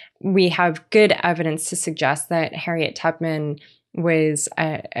Telescope. We have good evidence to suggest that Harriet Tubman was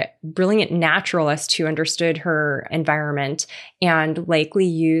a brilliant naturalist who understood her environment and likely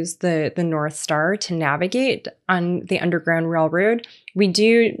used the North Star to navigate on the Underground Railroad. We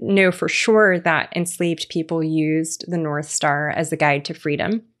do know for sure that enslaved people used the North Star as a guide to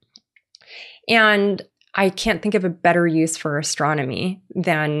freedom. And I can't think of a better use for astronomy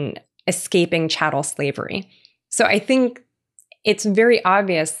than escaping chattel slavery. So I think it's very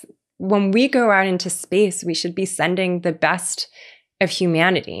obvious when we go out into space, we should be sending the best of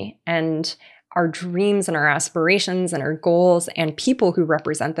humanity and our dreams and our aspirations and our goals and people who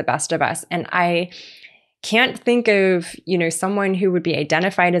represent the best of us. And I can't think of, someone who would be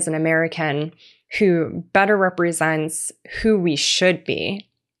identified as an American who better represents who we should be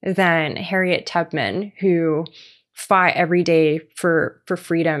than Harriet Tubman, who fought every day for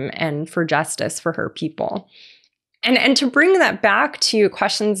freedom and for justice for her people. And to bring that back to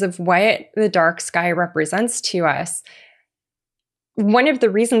questions of what the dark sky represents to us, one of the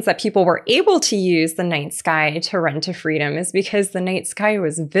reasons that people were able to use the night sky to run to freedom is because the night sky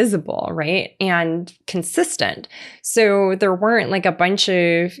was visible, right? And consistent. So there weren't like a bunch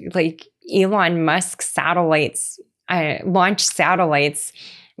of like Elon Musk satellites, launch satellites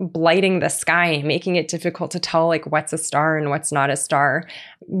blighting the sky, making it difficult to tell like what's a star and what's not a star.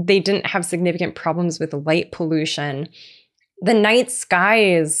 They didn't have significant problems with light pollution. The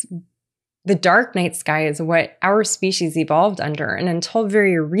dark night sky is what our species evolved under. And until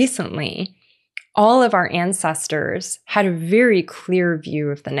very recently, all of our ancestors had a very clear view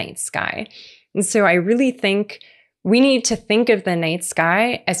of the night sky. And so I really think we need to think of the night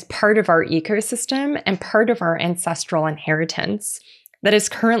sky as part of our ecosystem and part of our ancestral inheritance that is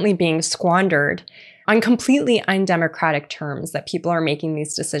currently being squandered on completely undemocratic terms, that people are making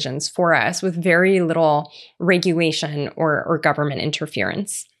these decisions for us with very little regulation or government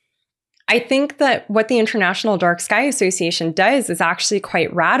interference. I think that what the International Dark Sky Association does is actually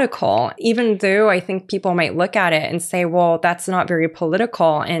quite radical, even though I think people might look at it and say, well, that's not very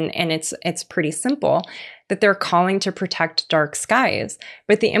political and it's pretty simple. that they're calling to protect dark skies.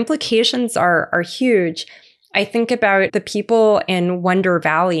 But the implications are huge. I think about the people in Wonder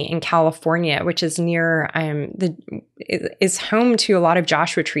Valley in California, which is near is home to a lot of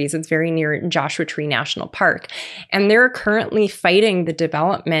Joshua trees. It's very near Joshua Tree National Park. And they're currently fighting the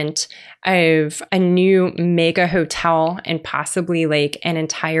development of a new mega hotel and possibly like an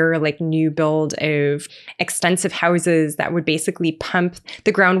entire like new build of extensive houses that would basically pump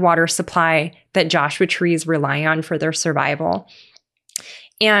the groundwater supply that Joshua trees rely on for their survival.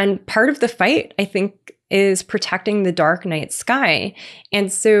 And part of the fight, I think, is protecting the dark night sky.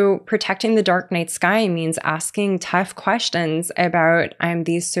 And so protecting the dark night sky means asking tough questions about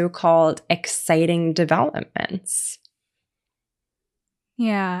these so-called exciting developments.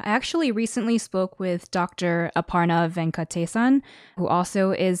 Yeah, I actually recently spoke with Dr. Aparna Venkatesan, who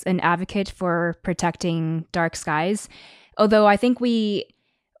also is an advocate for protecting dark skies. Although I think we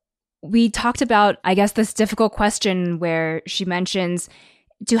talked about, I guess, this difficult question where she mentions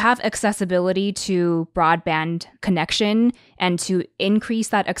to have accessibility to broadband connection and to increase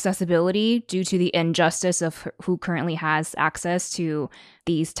that accessibility due to the injustice of who currently has access to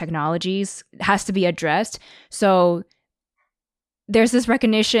these technologies has to be addressed. So there's this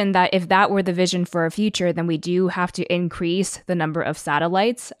recognition that if that were the vision for a future, then we do have to increase the number of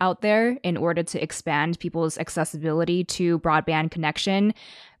satellites out there in order to expand people's accessibility to broadband connection.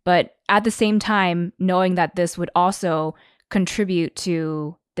 But at the same time, knowing that this would also contribute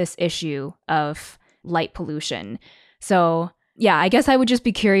to this issue of light pollution. So yeah, I guess I would just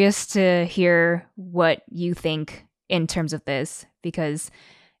be curious to hear what you think in terms of this, because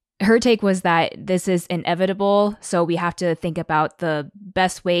her take was that this is inevitable. So we have to think about the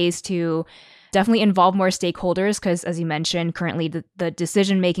best ways to definitely involve more stakeholders, because as you mentioned, currently the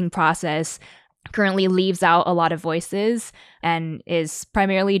decision-making process currently leaves out a lot of voices and is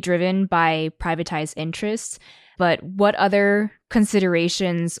primarily driven by privatized interests. But what other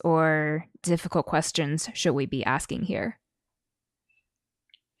considerations or difficult questions should we be asking here?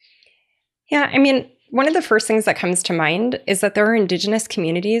 Yeah, I mean, one of the first things that comes to mind is that there are indigenous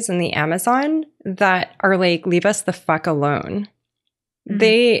communities in the Amazon that are like, leave us the fuck alone. Mm-hmm.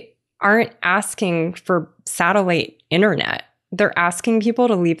 They aren't asking for satellite internet. They're asking people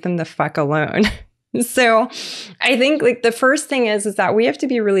to leave them the fuck alone. So I think like the first thing is that we have to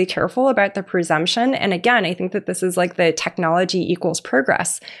be really careful about the presumption. And again, I think that this is like the technology equals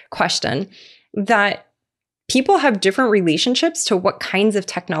progress question, that people have different relationships to what kinds of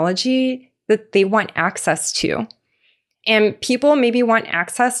technology that they want access to. And people maybe want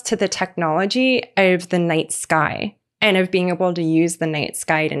access to the technology of the night sky and of being able to use the night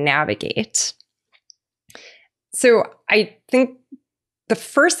sky to navigate. So I think the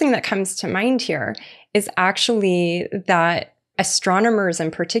first thing that comes to mind here is actually that astronomers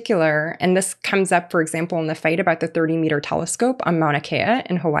in particular, and this comes up, for example, in the fight about the 30-meter telescope on Mauna Kea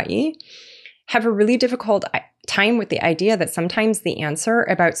in Hawaii, have a really difficult time with the idea that sometimes the answer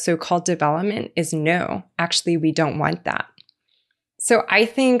about so-called development is no, actually, we don't want that. So I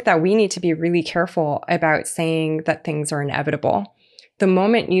think that we need to be really careful about saying that things are inevitable. The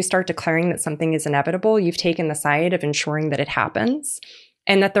moment you start declaring that something is inevitable, you've taken the side of ensuring that it happens,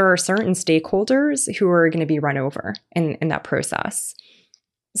 and that there are certain stakeholders who are going to be run over in that process.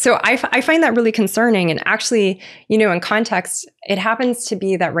 So I find that really concerning. And actually, you know, in context, it happens to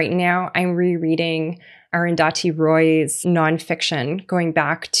be that right now I'm rereading Arundhati Roy's nonfiction going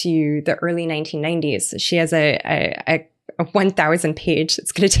back to the early 1990s. She has a 1,000 page,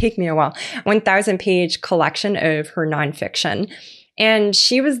 it's going to take me a while, 1,000 page collection of her nonfiction. And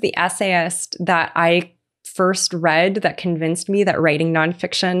she was the essayist that I first read that convinced me that writing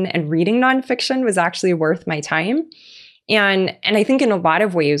nonfiction and reading nonfiction was actually worth my time. And I think in a lot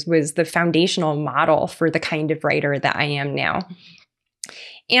of ways was the foundational model for the kind of writer that I am now.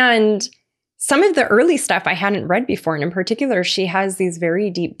 And some of the early stuff I hadn't read before, and in particular, she has these very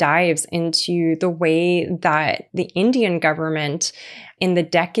deep dives into the way that the Indian government in the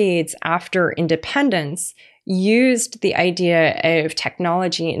decades after independence used the idea of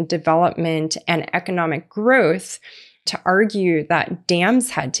technology and development and economic growth to argue that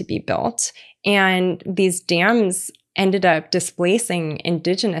dams had to be built. And these dams ended up displacing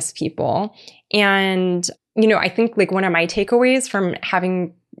indigenous people. And, you know, I think like one of my takeaways from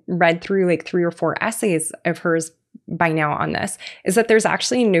having read through like 3 or 4 essays of hers by now on this, is that there's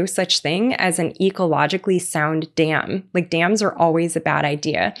actually no such thing as an ecologically sound dam. Like, dams are always a bad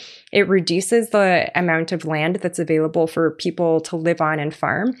idea. It reduces the amount of land that's available for people to live on and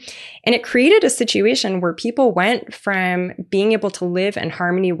farm. And it created a situation where people went from being able to live in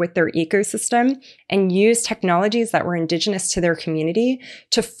harmony with their ecosystem and use technologies that were indigenous to their community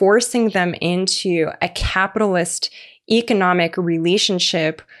to forcing them into a capitalist economic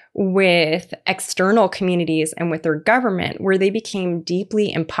relationship with external communities and with their government, where they became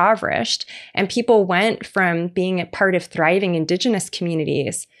deeply impoverished. And people went from being a part of thriving indigenous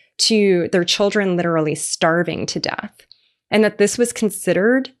communities to their children literally starving to death. And that this was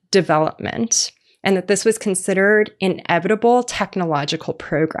considered development, and that this was considered inevitable technological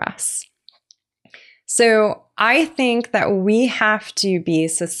progress. So I think that we have to be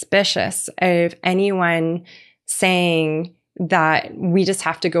suspicious of anyone saying that we just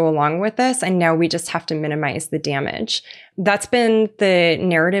have to go along with this and now we just have to minimize the damage. That's been the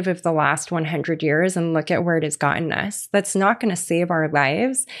narrative of the last 100 years, and look at where it has gotten us. That's not going to save our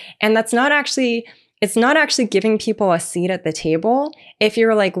lives, and it's not actually giving people a seat at the table. If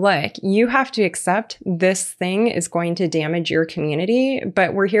you're like, look, you have to accept this thing is going to damage your community,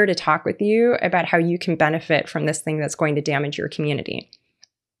 but we're here to talk with you about how you can benefit from this thing that's going to damage your community.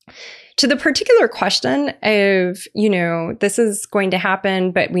 To the particular question of, this is going to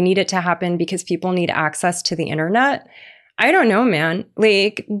happen, but we need it to happen because people need access to the internet. I don't know, man.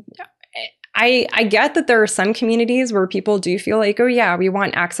 Like, I get that there are some communities where people do feel like, oh yeah, we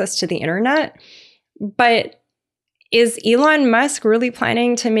want access to the internet. But is Elon Musk really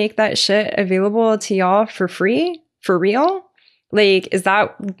planning to make that shit available to y'all for free? For real? Like, is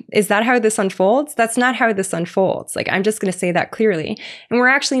that how this unfolds? That's not how this unfolds. Like, I'm just going to say that clearly. And we're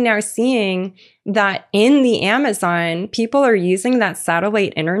actually now seeing that in the Amazon, people are using that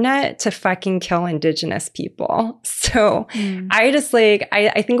satellite internet to fucking kill indigenous people. So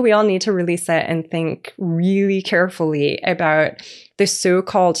I think we all need to really sit and think really carefully about the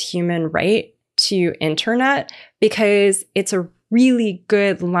so-called human right to internet, because it's a really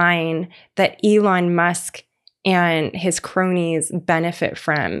good line that Elon Musk and his cronies benefit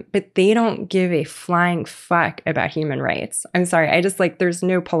from, but they don't give a flying fuck about human rights. I'm sorry. There's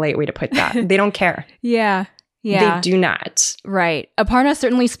no polite way to put that. They don't care. Yeah. They do not. Right. Aparna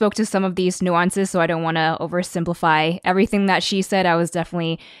certainly spoke to some of these nuances, so I don't want to oversimplify everything that she said. I was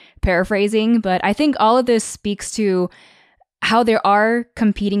definitely paraphrasing, but I think all of this speaks to how there are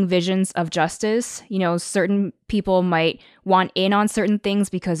competing visions of justice. Certain people might want in on certain things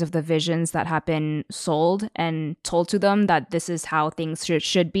because of the visions that have been sold and told to them that this is how things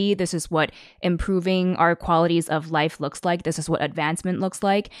should be. This is what improving our qualities of life looks like. This is what advancement looks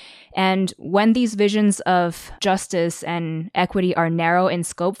like. And when these visions of justice and equity are narrow in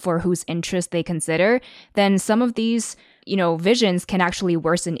scope for whose interest they consider, then some of these, visions can actually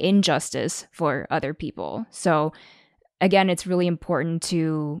worsen injustice for other people. So again, it's really important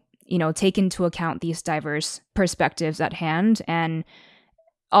to, take into account these diverse perspectives at hand, and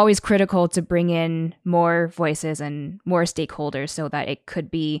always critical to bring in more voices and more stakeholders so that it could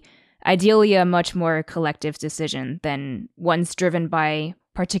be ideally a much more collective decision than ones driven by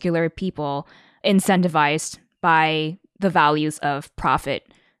particular people incentivized by the values of profit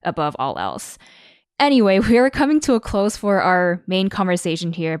above all else. Anyway, we're coming to a close for our main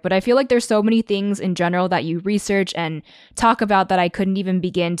conversation here, but I feel like there's so many things in general that you research and talk about that I couldn't even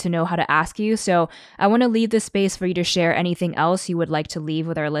begin to know how to ask you. So I want to leave this space for you to share anything else you would like to leave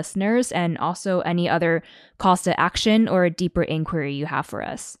with our listeners, and also any other calls to action or a deeper inquiry you have for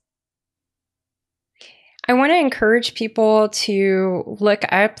us. I want to encourage people to look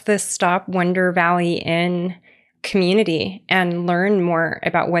up the Stop Wonder Valley Inn community and learn more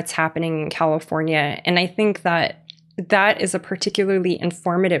about what's happening in California. And I think that is a particularly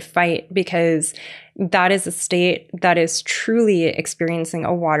informative fight, because that is a state that is truly experiencing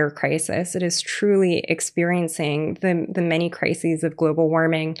a water crisis. It is truly experiencing the many crises of global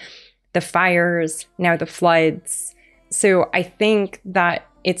warming, the fires, now the floods. So I think that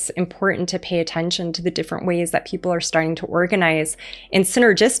it's important to pay attention to the different ways that people are starting to organize in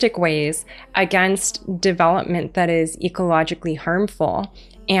synergistic ways against development that is ecologically harmful,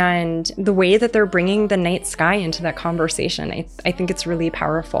 and the way that they're bringing the night sky into that conversation. I think it's really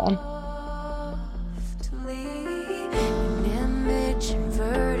powerful.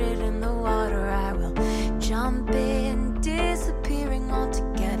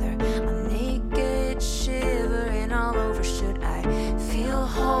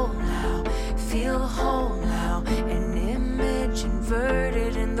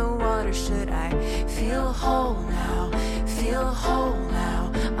 Feel whole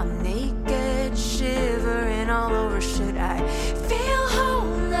now, I'm naked, shivering all over.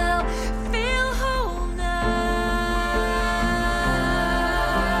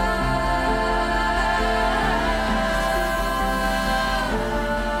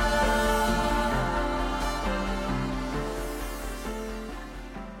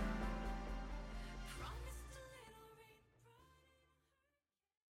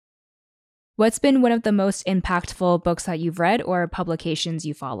 What's been one of the most impactful books that you've read or publications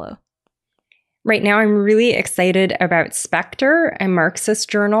you follow? Right now, I'm really excited about Spectre, a Marxist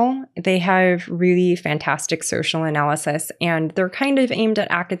journal. They have really fantastic social analysis, and they're kind of aimed at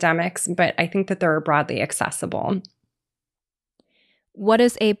academics, but I think that they're broadly accessible. What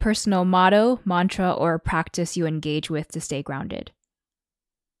is a personal motto, mantra, or practice you engage with to stay grounded?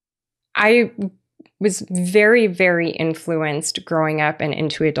 I was very, very influenced growing up and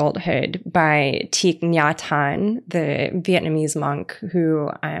into adulthood by Thich Nhat Hanh, the Vietnamese monk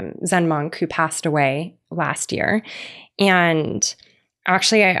Zen monk who passed away last year. And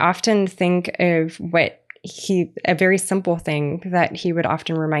actually, I often think of a very simple thing that he would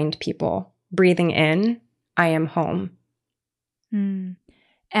often remind people: breathing in, I am home.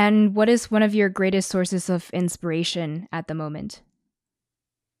 And what is one of your greatest sources of inspiration at the moment?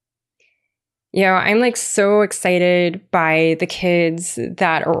 I'm so excited by the kids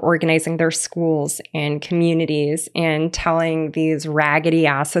that are organizing their schools and communities and telling these raggedy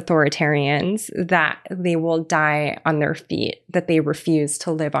ass authoritarians that they will die on their feet, that they refuse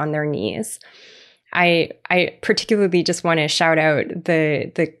to live on their knees. I particularly just want to shout out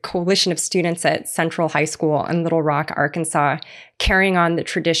the coalition of students at Central High School in Little Rock, Arkansas, carrying on the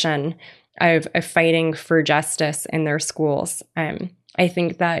tradition of fighting for justice in their schools. I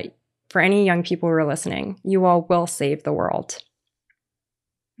think that for any young people who are listening, you all will save the world.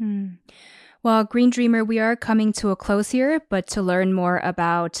 Well, Green Dreamer, we are coming to a close here, but to learn more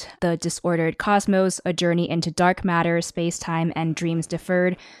about the disordered cosmos, a journey into dark matter, space-time, and dreams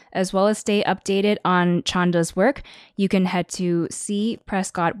deferred, as well as stay updated on Chanda's work, you can head to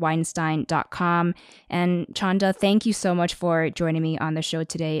cprescod-weinstein.com. And Chanda, thank you so much for joining me on the show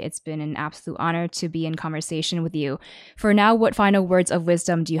today. It's been an absolute honor to be in conversation with you. For now, what final words of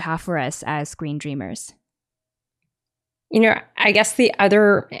wisdom do you have for us as Green Dreamers? I guess the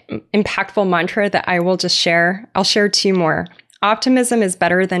other impactful mantra that I will just share, I'll share two more. Optimism is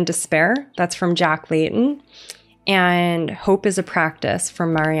better than despair. That's from Jack Layton. And hope is a practice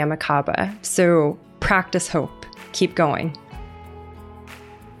from Mariama Kaba. So practice hope. Keep going.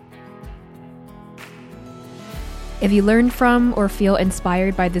 If you learn from or feel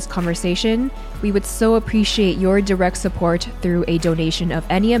inspired by this conversation, we would so appreciate your direct support through a donation of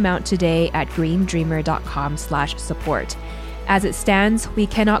any amount today at greendreamer.com/support. As it stands, we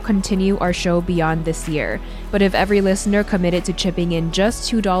cannot continue our show beyond this year, but if every listener committed to chipping in just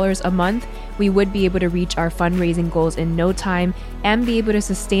 $2 a month, we would be able to reach our fundraising goals in no time and be able to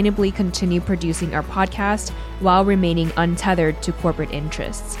sustainably continue producing our podcast while remaining untethered to corporate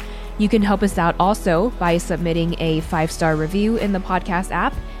interests. You can help us out also by submitting a 5-star review in the podcast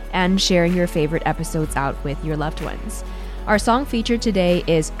app and sharing your favorite episodes out with your loved ones. Our song featured today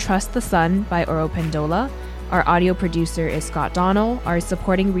is Trust the Sun by Oro Pendola. Our audio producer is Scott Donnell. Our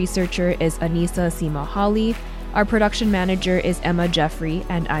supporting researcher is Anissa Sima Hawley. Our production manager is Emma Jeffrey,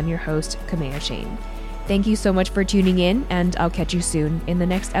 and I'm your host, Kamea Shane. Thank you so much for tuning in, and I'll catch you soon in the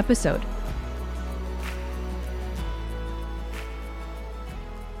next episode.